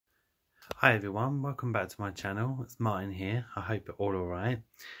Hi everyone, welcome back to my channel. It's Martin here. I hope you're all alright.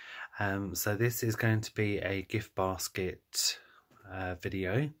 So this is going to be a gift basket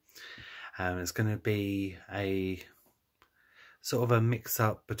video. It's going to be a sort of a mix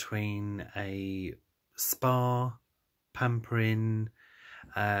up between a spa, pampering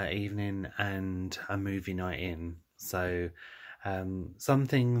evening and a movie night in. So some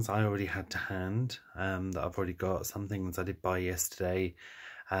things I already had to hand that I've already got. Some things I did buy yesterday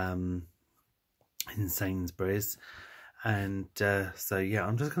in Sainsbury's, and so yeah,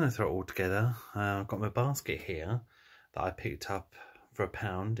 I'm just going to throw it all together. I've got my basket here that I picked up for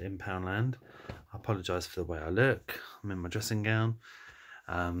 £1 in Poundland. I apologise for the way I look. I'm in my dressing gown.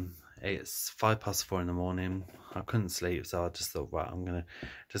 It's 4:05 in the morning. I couldn't sleep, so I just thought, right, I'm going to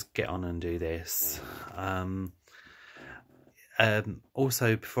just get on and do this.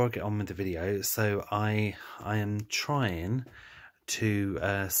 Also, before I get on with the video, so I am trying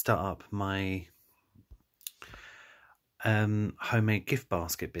to start up my homemade gift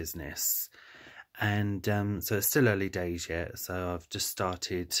basket business, and so it's still early days yet, so I've just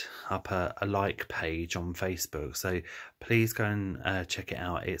started up a like page on Facebook, so please go and check it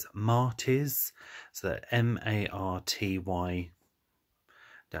out. It's Marty's, so that MARTY.S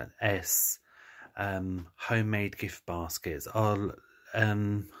homemade gift baskets. I'll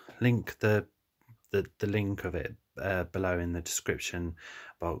link the link of it below in the description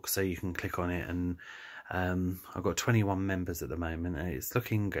box, so you can click on it. And I've got 21 members at the moment, and it's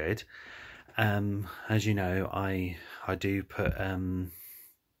looking good. As you know, I do put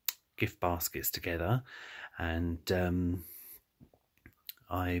gift baskets together, and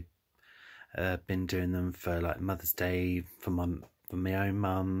I've been doing them for like Mother's Day, for my own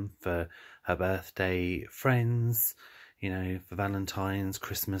mum, for her birthday, friends, you know, for Valentine's,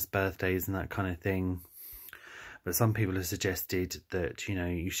 Christmas, birthdays and that kind of thing. But some people have suggested that, you know,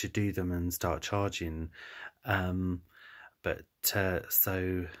 you should do them and start charging. So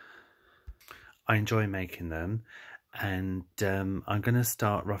I enjoy making them, and I'm going to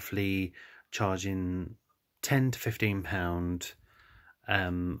start roughly charging £10 to £15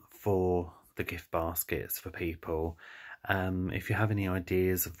 for the gift baskets for people. If you have any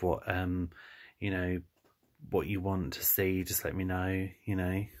ideas of what you know, what you want to see, just let me know. You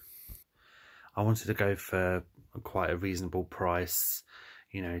know, I wanted to go for quite a reasonable price,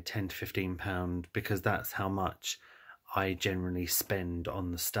 you know, £10 to £15, because that's how much I generally spend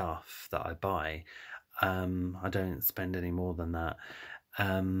on the stuff that I buy. I don't spend any more than that.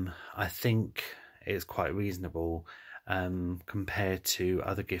 I think it's quite reasonable compared to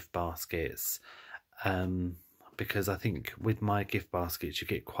other gift baskets, because I think with my gift baskets you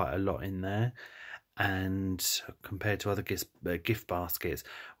get quite a lot in there, and compared to other gift baskets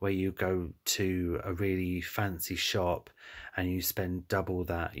where you go to a really fancy shop and you spend double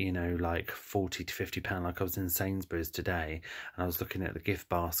that, you know, like £40 to £50. Like I was in Sainsbury's today and I was looking at the gift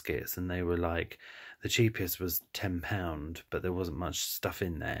baskets, and they were like, the cheapest was £10, but there wasn't much stuff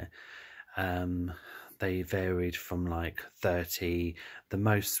in there. They varied from like 30, the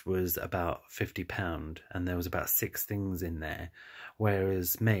most was about £50, and there was about 6 things in there.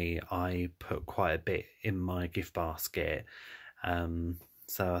 Whereas me, I put quite a bit in my gift basket.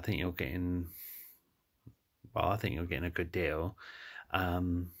 So I think you're getting, well, I think you're getting a good deal.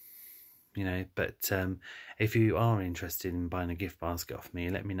 You know, but if you are interested in buying a gift basket off me,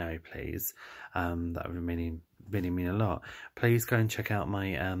 let me know, please. That would really mean a lot. Please go and check out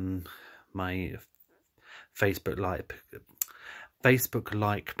my my Facebook like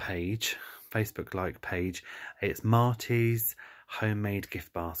page. It's Marty's homemade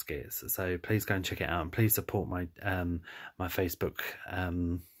gift baskets, so please go and check it out, and please support my my Facebook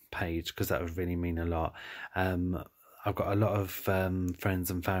page, because that would really mean a lot. I've got a lot of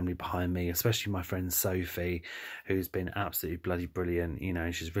friends and family behind me, especially my friend Sophie, who's been absolutely bloody brilliant. You know,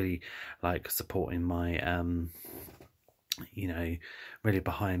 she's really like supporting my you know, really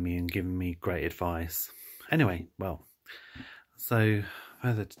behind me and giving me great advice. Anyway, well, so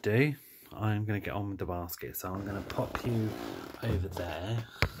further to do, I'm going to get on with the basket. So I'm going to pop you over there.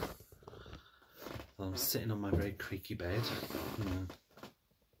 I'm sitting on my very creaky bed.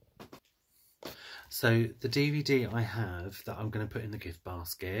 So the DVD I have that I'm going to put in the gift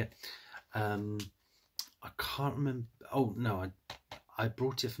basket, I can't remember. Oh no, I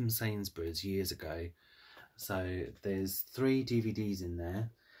brought it from Sainsbury's years ago. So there's 3 DVDs in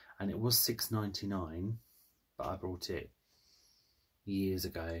there, and it was £6.99, but I brought it years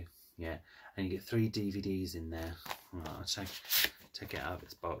ago. Yeah, and you get 3 DVDs in there. Right, I'll take it out of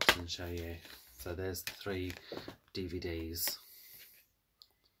its box and show you. So there's the 3 DVDs.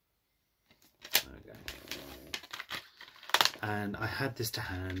 There we go. and I had this to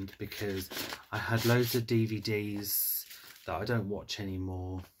hand because I had loads of DVDs that I don't watch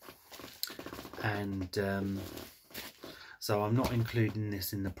anymore, and so I'm not including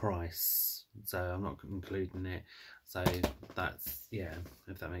this in the price, so I'm not including it, so that's, yeah,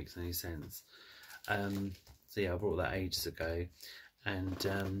 if that makes any sense. So yeah, I bought that ages ago,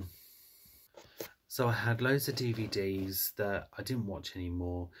 and so I had loads of DVDs that I didn't watch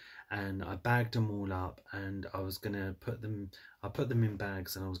anymore, and I bagged them all up, and I was gonna put them in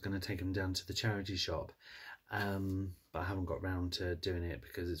bags, and I was gonna take them down to the charity shop, but I haven't got round to doing it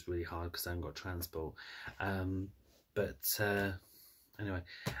because it's really hard because I haven't got transport. Anyway,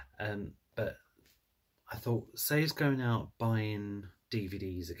 but I thought, saves going out buying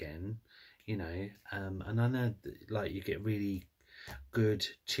DVDs again, you know, and I know that, like, you get really good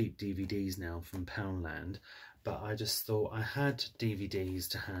cheap DVDs now from Poundland, but I just thought I had DVDs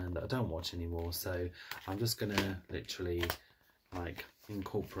to hand that I don't watch anymore, so I'm just gonna literally like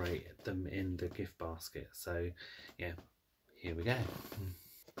incorporate them in the gift basket. So yeah, here we go.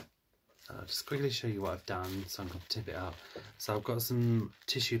 I'll just quickly show you what I've done so I can tip it up. So I've got some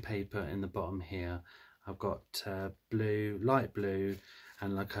tissue paper in the bottom here. I've got blue, light blue,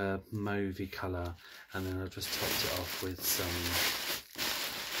 and like a mauvey colour, and then I've just topped it off with some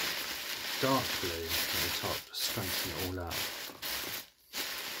dark blue at the top, just strengthen it all up.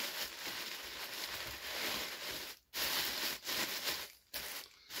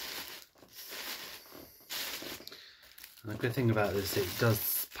 And the good thing about this, it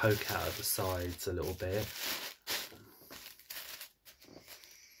does poke out at the sides a little bit.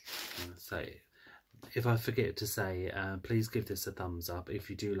 So if I forget to say, please give this a thumbs up if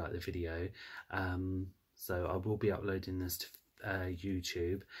you do like the video. So I will be uploading this to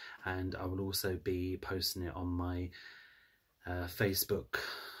YouTube, and I will also be posting it on my Facebook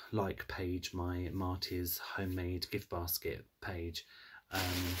like page, my Marty's homemade gift basket page.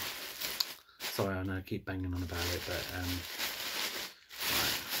 Sorry, I know I keep banging on about it, but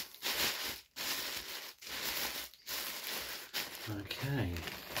right. Okay,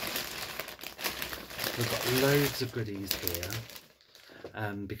 we've got loads of goodies here,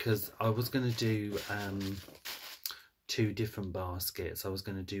 because I was going to do two different baskets. I was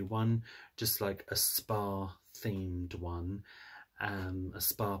going to do one just like a spa themed one, a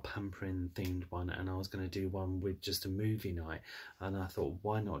spa pampering themed one, and I was going to do one with just a movie night, and I thought,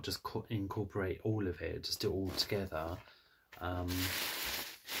 why not just incorporate all of it, just do it all together.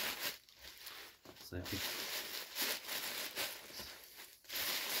 So if you,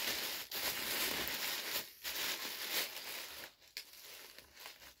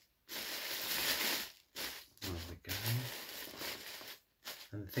 there we go.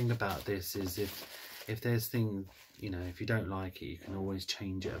 And the thing about this is, if there's things, you know, if you don't like it, you can always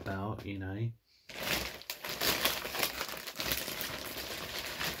change it about, you know.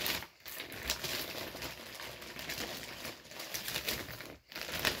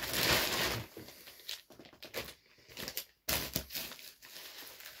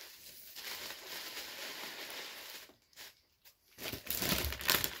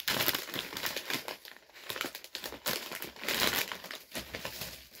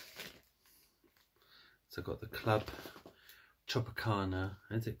 So I've got the Club Tropicana,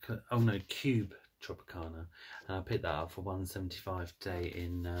 is it? Oh no, Cube Tropicana, and I picked that up for £1.75 today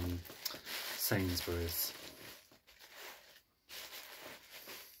in Sainsbury's.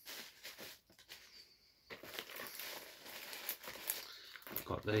 I've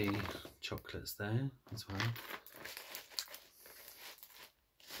got the chocolates there as well.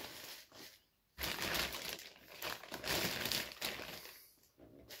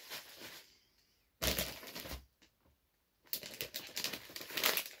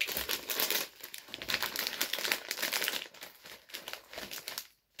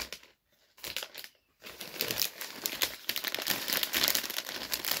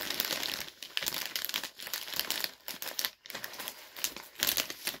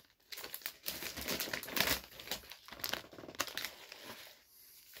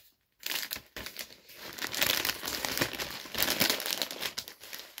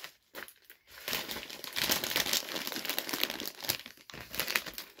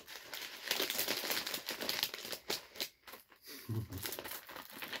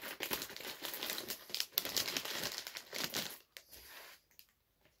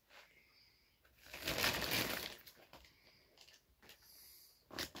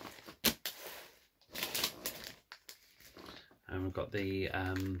 And we've got the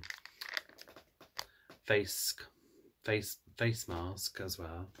face mask as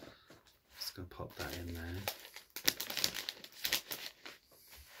well. Just gonna pop that in there.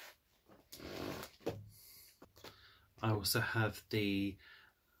 I also have the,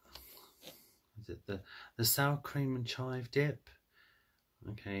 is it the sour cream and chive dip.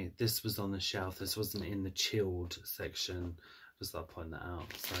 Okay, this was on the shelf. This wasn't in the chilled section. Just thought I'd point that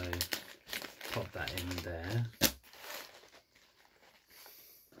out. So pop that in there.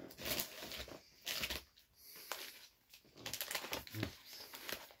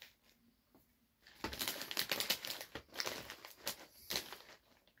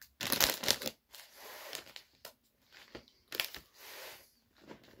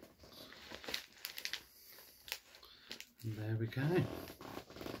 And there we go.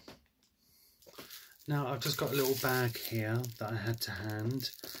 Now I've just got a little bag here that I had to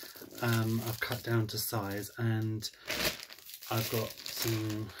hand. I've cut down to size, and I've got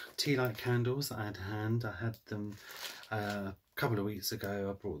some tea light candles that I had to hand. I had them a couple of weeks ago.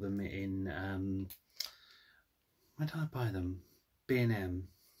 I brought them in, where did I buy them? B&M.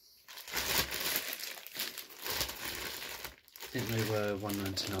 I think they were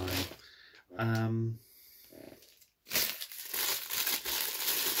 £1.99.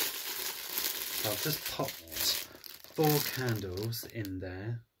 So I've just popped 4 candles in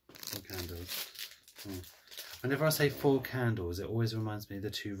there. 4 candles. Whenever I say 4 candles, it always reminds me of the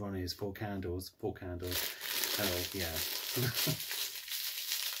 2 Ronnies. 4 candles, 4 candles. Oh, yeah.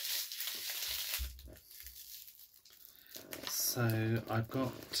 So I've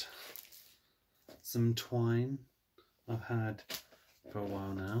got some twine I've had for a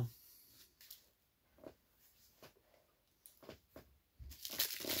while now.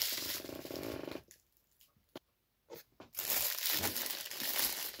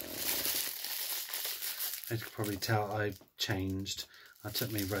 As you can probably tell, I changed. I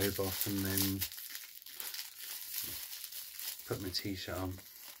took my robe off and then put my t-shirt on.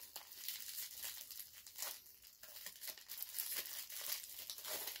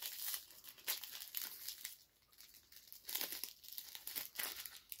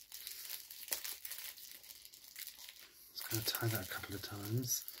 Just going to tie that a couple of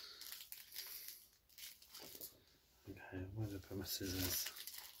times. Okay, where did I put my scissors?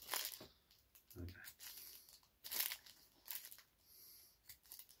 Okay.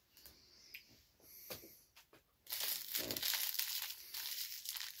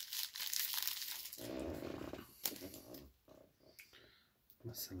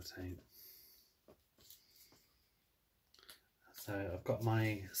 Sellotape. So I've got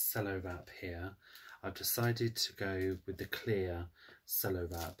my cello wrap here. I've decided to go with the clear cello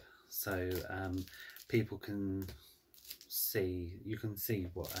wrap, so people can see. You can see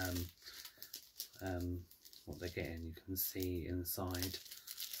what they're getting. You can see inside.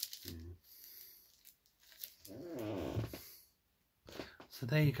 So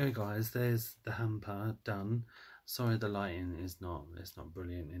there you go, guys. There's the hamper done. Sorry, the lighting is it's not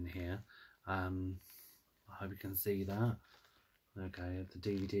brilliant in here. I hope you can see that. Okay, the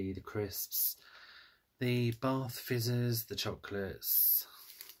DVD, the crisps, the bath fizzes, the chocolates,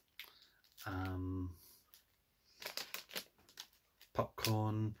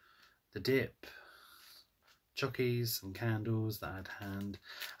 popcorn, the dip, chockies and candles that I had hand.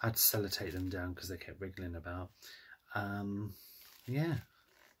 I had to sellotape them down because they kept wriggling about. Yeah.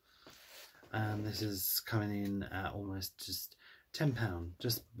 And this is coming in at almost just £10,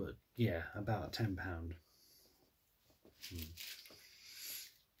 but yeah, about £10.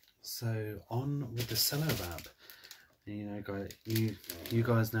 So on with the cello wrap. You know, guys, you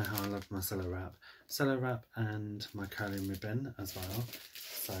guys know how I love my cello wrap and my curling ribbon as well.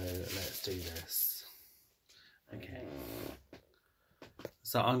 So let's do this. Okay.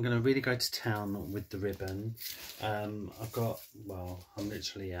 So I'm going to really go to town with the ribbon. I've got, well, I'm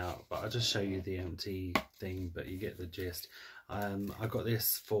literally out, but I'll just show you the empty thing, but you get the gist. I got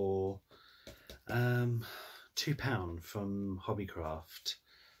this for £2 from Hobbycraft.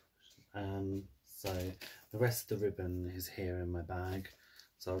 So the rest of the ribbon is here in my bag.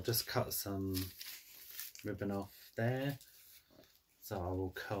 So I'll just cut some ribbon off there. So I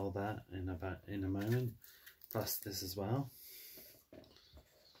will curl that in a moment, plus this as well.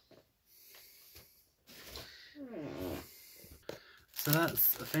 So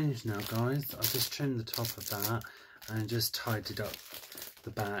that's finished now, guys. I just trimmed the top of that and just tidied up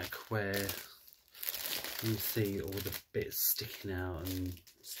the back where you see all the bits sticking out and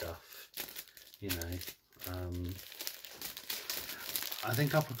stuff, you know. I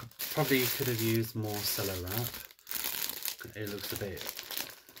think I probably could have used more cello wrap. It looks a bit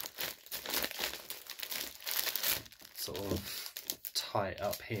sort of tight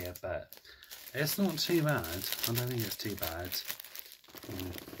up here, but it's not too bad. I don't think it's too bad.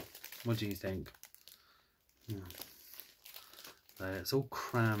 What do you think? So it's all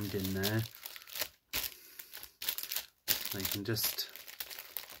crammed in there. So you can just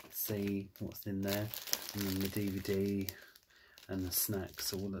see what's in there, and then the DVD and the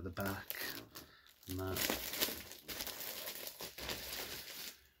snacks all at the back and that.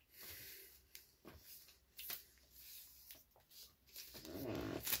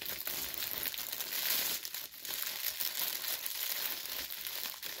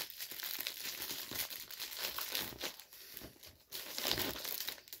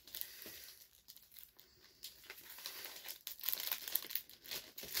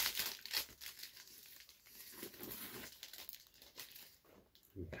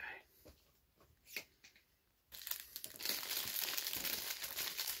 Okay.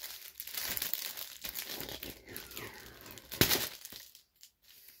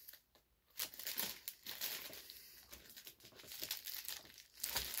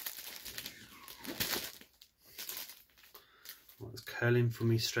 Well, it's curling for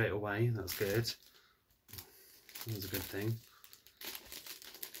me straight away. That's good. That was a good thing.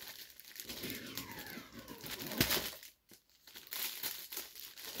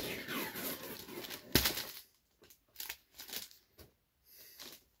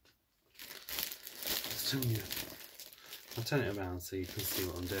 I'll turn it around so you can see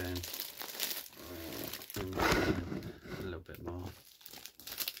what I'm doing. A little bit more.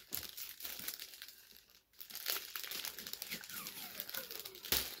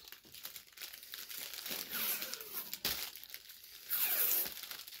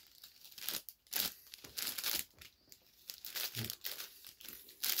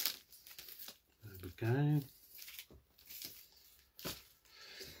 There we go.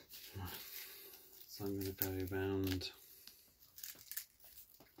 So I'm going to go around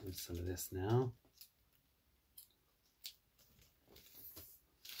with some of this now.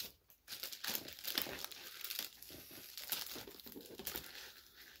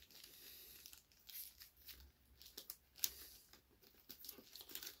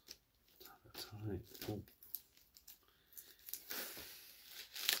 Oh.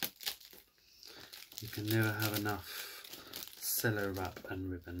 You can never have enough cello wrap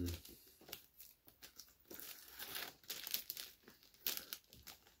and ribbon.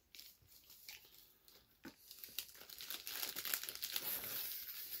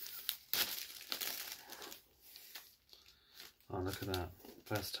 Oh, look at that.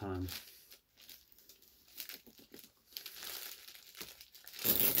 First time.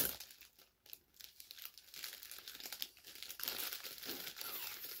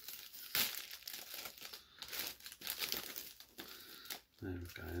 There we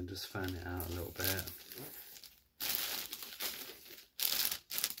go, and just fan it out a little bit.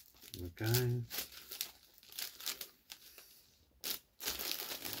 There we go.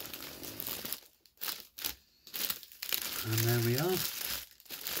 And there we are.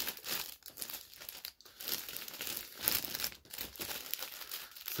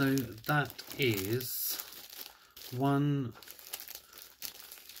 So that is one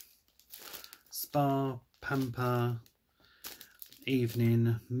spa, pamper,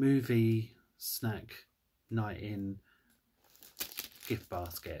 evening, movie, snack, night in, gift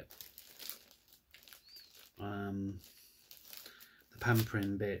basket. The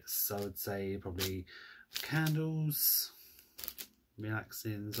pampering bits, I would say probably candles,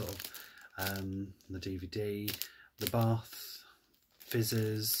 relaxing sort of, the DVD, the bath,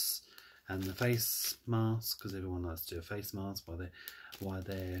 fizzers, and the face mask, because everyone likes to do a face mask while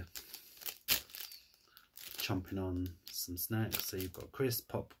they're chomping on some snacks. So you've got crisp,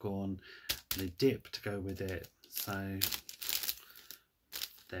 popcorn, the dip to go with it. So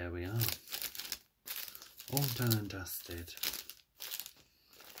there we are, all done and dusted.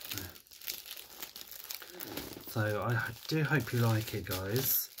 So I do hope you like it,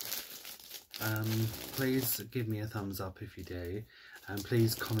 guys. Please give me a thumbs up if you do, and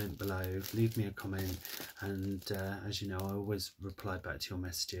please comment below, leave me a comment, and as you know, I always reply back to your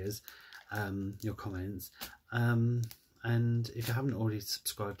messages, your comments, and if you haven't already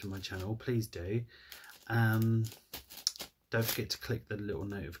subscribed to my channel, please do. Don't forget to click the little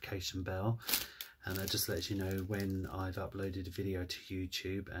notification bell, and that just lets you know when I've uploaded a video to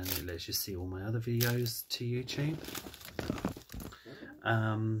YouTube, and it lets you see all my other videos to YouTube.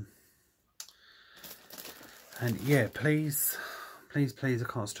 And yeah, please, I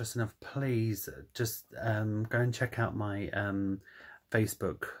can't stress enough, please just go and check out my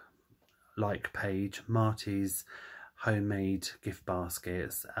Facebook page, Marty's Homemade Gift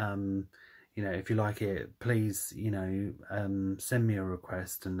Baskets. You know, if you like it, please, you know, send me a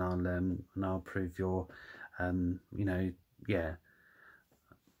request, and I'll approve your, you know, yeah,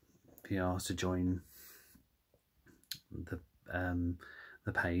 if you ask to join the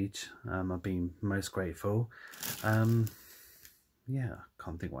page, I've been most grateful. yeah, I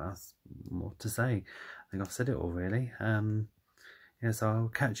can't think what else more to say. I think I've said it all really. Yes, I'll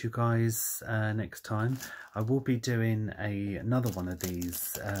catch you guys next time. I will be doing another one of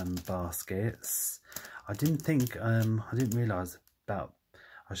these baskets. I didn't realise about,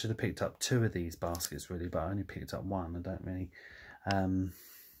 I should have picked up 2 of these baskets really, but I only picked up 1. I don't really,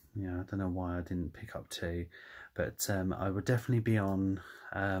 yeah, I don't know why I didn't pick up 2, but I would definitely be on,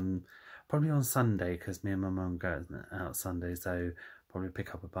 probably on Sunday, because me and my mum go out Sunday, so probably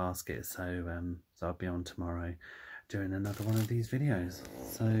pick up a basket, so I'll be on tomorrow doing another one of these videos.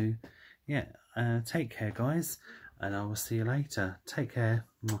 So yeah, take care guys, and I will see you later. Take care,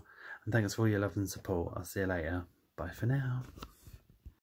 and thanks for all your love and support. I'll see you later. Bye for now.